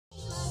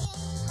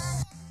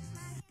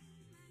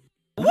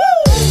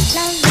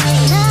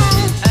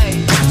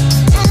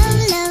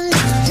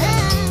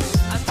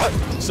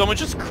Someone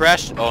just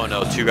crashed. Oh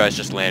no, two guys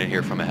just landed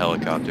here from a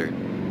helicopter.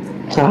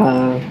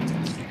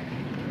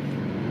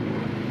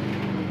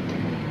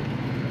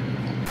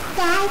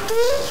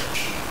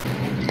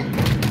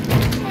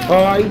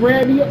 Oh, he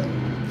ran me up.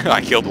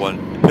 I killed one.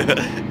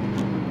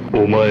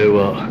 お前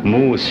は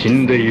もう死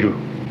んでいる。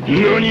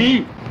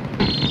何？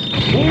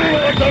お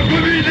前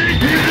匠で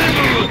き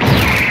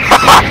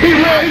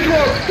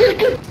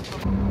る。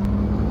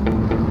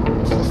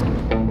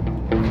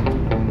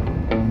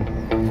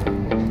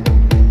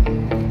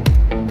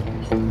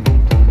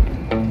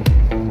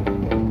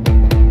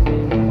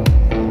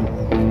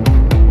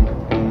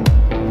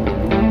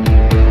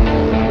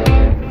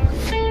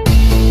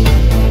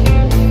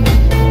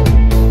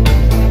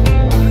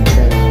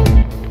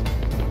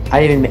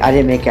 I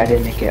didn't make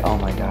it. Oh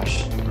my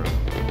gosh.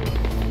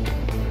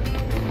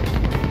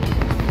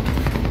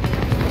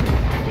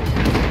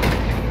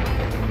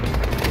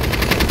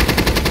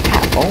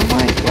 Oh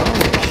my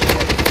gosh.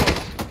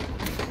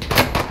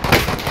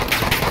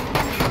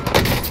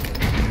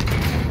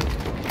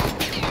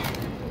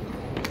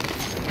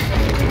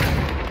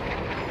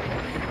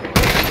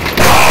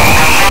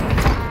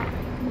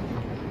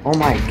 Oh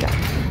my god.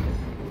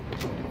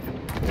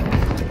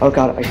 Oh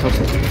god, I killed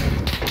it.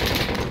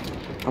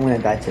 I'm gonna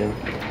die too.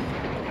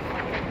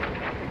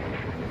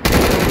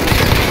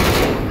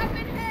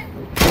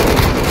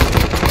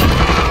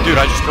 Dude,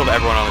 I just killed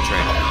everyone on the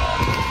train.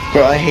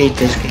 Bro, I hate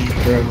this game,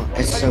 bro.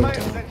 It's so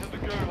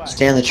dumb.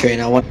 Stay on the train.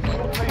 I want it.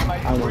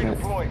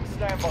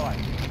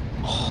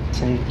 Oh,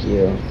 thank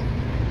you.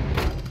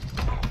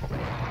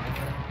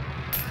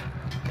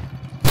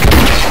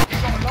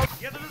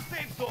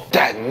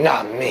 That's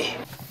not me.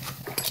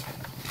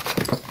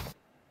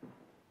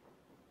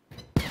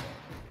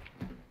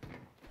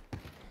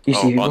 You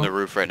see people? On the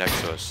roof right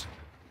next to us.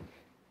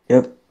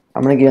 Yep.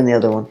 I'm gonna get on the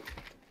other one.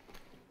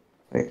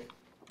 Wait.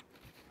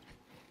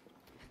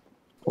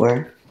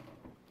 Where?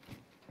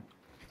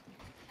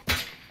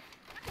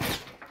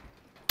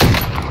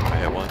 I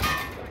hit one.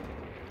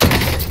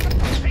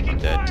 I'm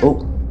dead.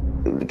 Oh.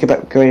 Get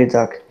back. Get ready to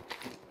duck.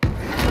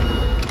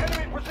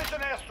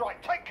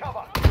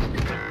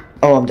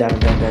 Oh, I'm down.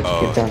 Get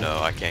Oh down. no,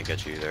 I can't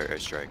get you there.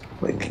 Airstrike.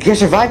 Wait,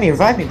 just revive me,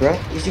 bro.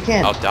 Yes, you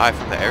can. I'll die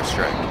from the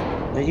airstrike.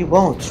 No, you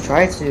won't.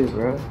 Try to,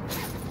 bro.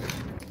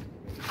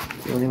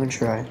 You won't even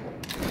try.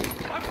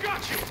 I've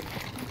got you.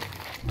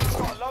 Got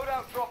a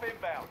loadout drop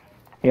inbound.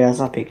 Yeah, it's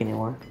not peak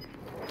anymore.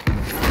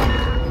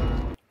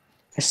 I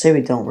say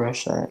we don't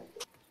rush that.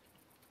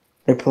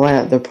 They're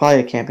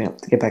probably camping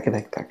up. Get back.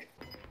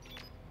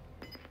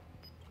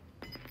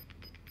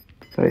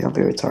 Please don't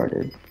be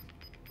retarded.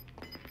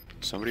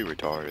 Somebody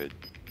retarded.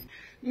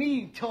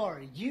 Me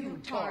tar, you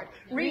tar,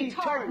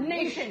 retard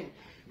nation.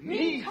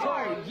 Me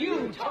tar,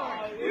 you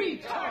tar,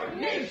 retard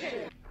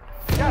nation.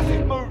 Gas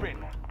is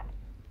moving.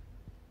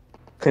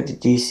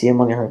 Do you see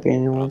him on your heartbeat I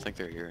anymore? don't think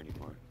they're here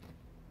anymore.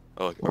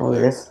 Oh, look, Oh, over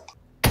there. yes.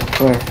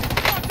 Where?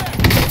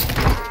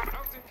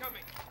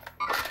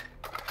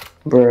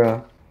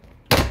 Bruh.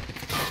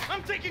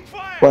 I'm taking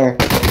fire. Where?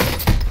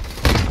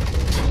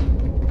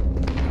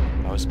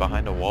 I was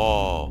behind a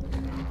wall.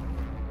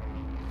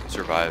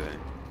 Surviving.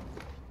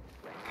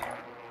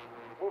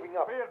 Moving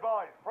up. Be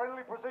advised.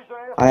 Friendly precision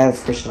air. I have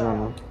precision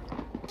ammo.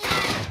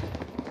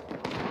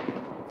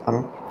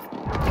 Ammo?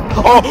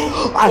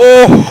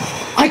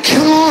 Oh! I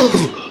killed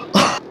him!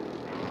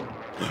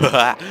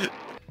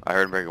 I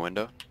heard him break a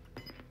window.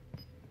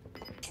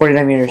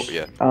 49 meters. Oh,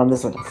 yeah.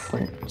 This one.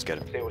 Let's get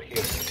him. Stay with here.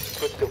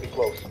 Could still be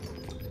close.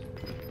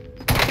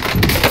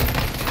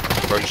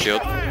 Broken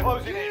shield.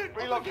 Closing in.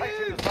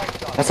 Relocating the safe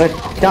zone. That's like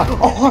down.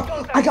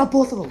 Oh, I got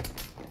both of them.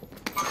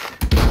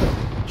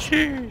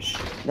 Sheesh.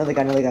 Another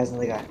guy.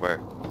 Where?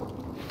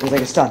 There's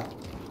like a stun.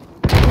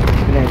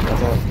 Grenade,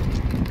 that's all.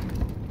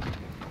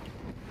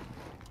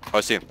 Oh,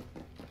 I see him.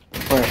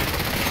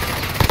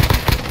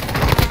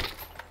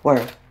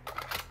 Where?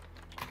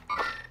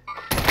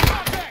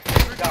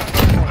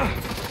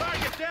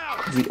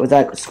 Was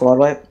that squad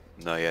wipe?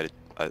 No, he had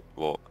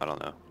well, I don't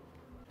know.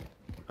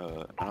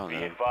 I don't Be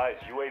know.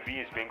 advised.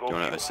 UAV is bingo. Do you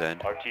wanna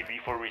ascend? RTV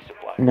for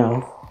resupply.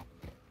 No.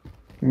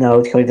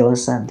 No, Cody, don't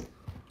ascend.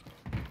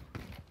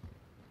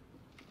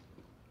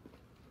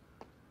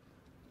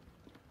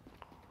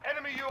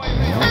 Enemy UAV.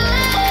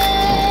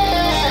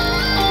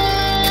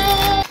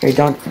 Hey,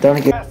 don't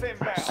get. Gas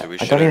inbound. So we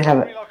I don't even have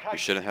it. We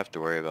shouldn't have to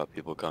worry about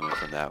people coming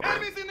from that way.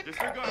 Enemies in the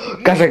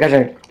disregard. Gotcha.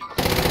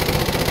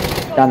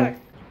 Done.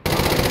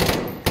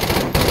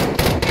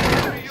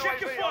 Enemy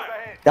UAV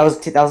overhead. That was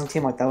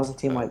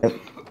team wipe. Yep.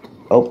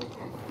 Oh.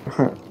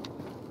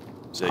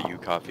 Is that you,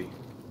 Coffee?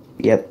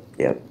 Yep.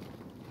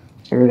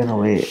 We're gonna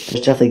wait.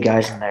 There's definitely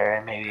guys in there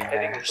and maybe in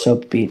there.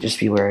 So just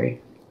be wary.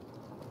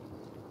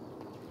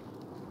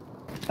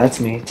 That's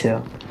me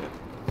too.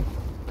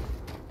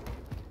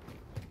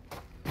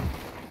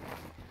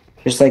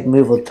 Just like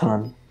move a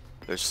ton.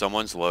 There's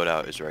someone's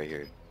loadout is right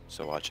here,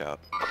 so watch out.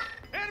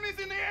 Enemies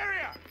in the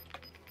area.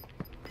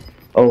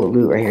 Oh,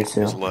 loot right here too.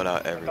 There's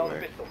loadout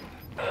everywhere.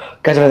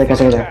 Guys over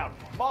there.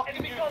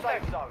 Marking new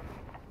safe zone.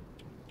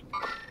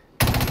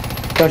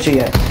 Don't shoot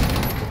yet.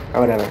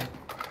 Or whatever.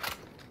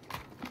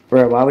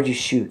 Bro, why would you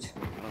shoot?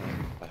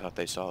 I thought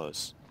they saw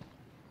us.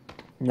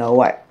 No,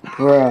 what?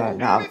 Bruh,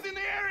 no. Enemies in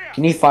the area.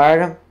 Can you fire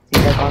at him?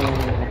 He's like on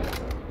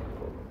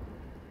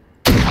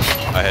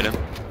I hit him.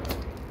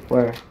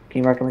 Where? Can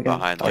you mark him again?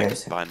 Behind, Oh, like, yeah, I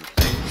see. behind the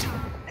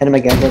thing. Hit him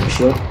again, break the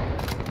shield.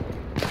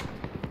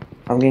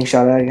 I'm getting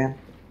shot at again.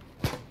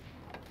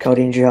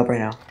 Cody, need your help right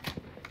now.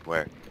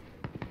 Where?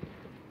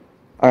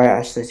 Alright,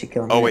 Ashley, you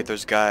kill him. Oh, wait,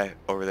 there's a guy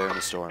over there in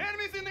the storm.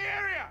 Enemies in the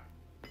area.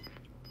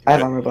 I have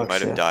Might- armor he box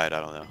might have too. died, I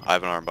don't know. I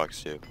have an armor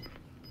box too.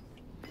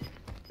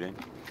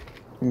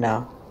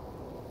 No.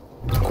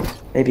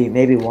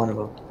 Maybe one of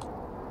them.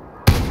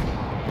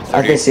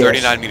 30, can see us.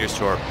 39 meters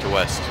to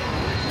west.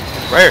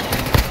 Right here.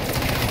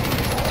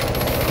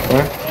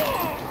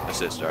 Where?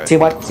 Assist, alright. Team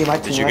what? Team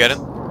what? Did you get him?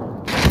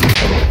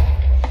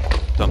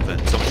 Something.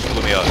 Someone just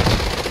blew me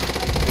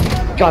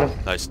up. Got him.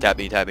 Nice. Tap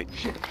me, tap me.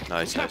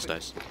 Nice, nice,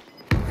 nice.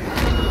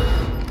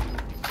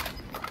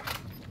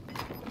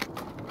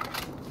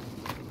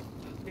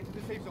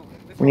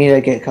 We need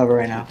to get cover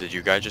right now. Did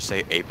you guys just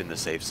say ape in the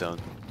safe zone?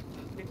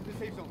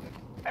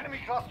 Enemy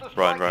cluster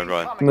Run, strike run,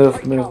 run. incoming. Move,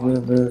 Take move, cover.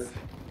 move, move.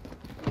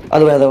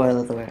 Other way, other way,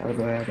 other way, other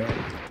way, other way.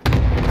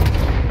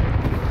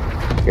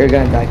 You're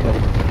gonna die, Cody.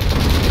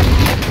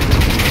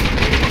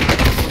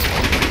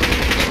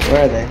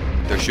 Where are they?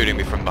 They're shooting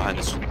me from behind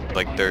this.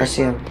 Like, I they're.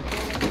 see him.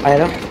 I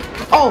hit him.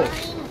 Oh!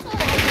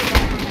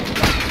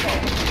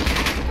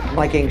 I'm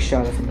like getting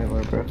shot at from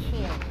everywhere, bro.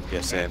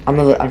 Yeah, same.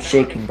 I'm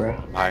shaking, bro.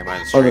 Hiding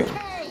behind the Oh, street.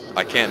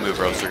 I can't move,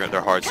 or else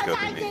they're hard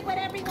scoping me.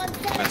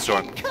 I'm in the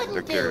storm.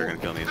 They're gonna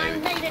kill me, maybe.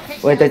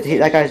 Wait,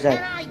 that guy's dead.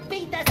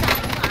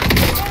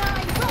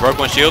 Broke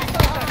one shield.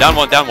 Down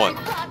one, down one.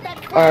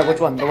 Alright, which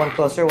one? The one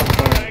closer, one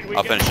closer.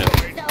 I'll finish him.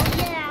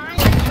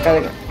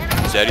 Gotta-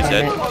 He's dead, he's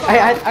dead.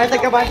 I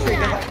think I'm on three.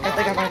 I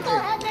think I'm on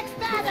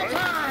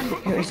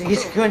three.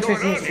 He's going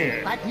towards these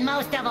two. But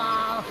most of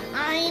all,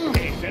 I'm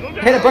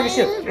Hit it, break a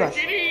shield. Rush.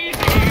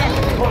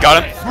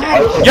 Got him.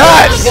 Nice.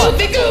 Yes!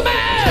 Goofy Goober!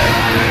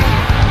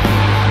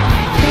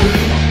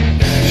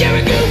 You're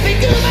a goofy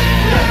goober!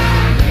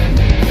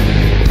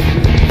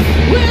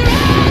 We're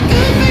all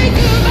goofy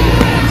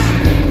goobers!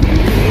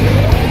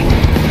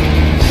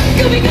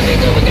 Goofy, goofy,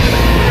 goofy goober!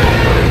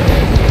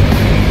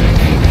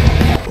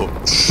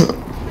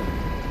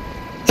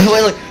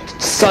 Wait, look.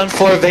 Sun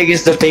 4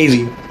 Vegas the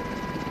baby.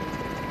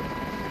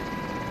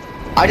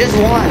 I just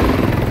won.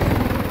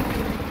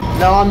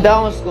 No, I'm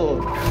done with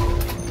school.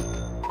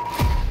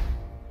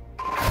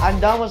 I'm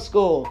done with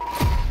school.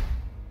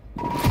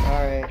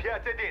 Alright.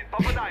 Пять-1,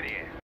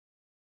 попадание.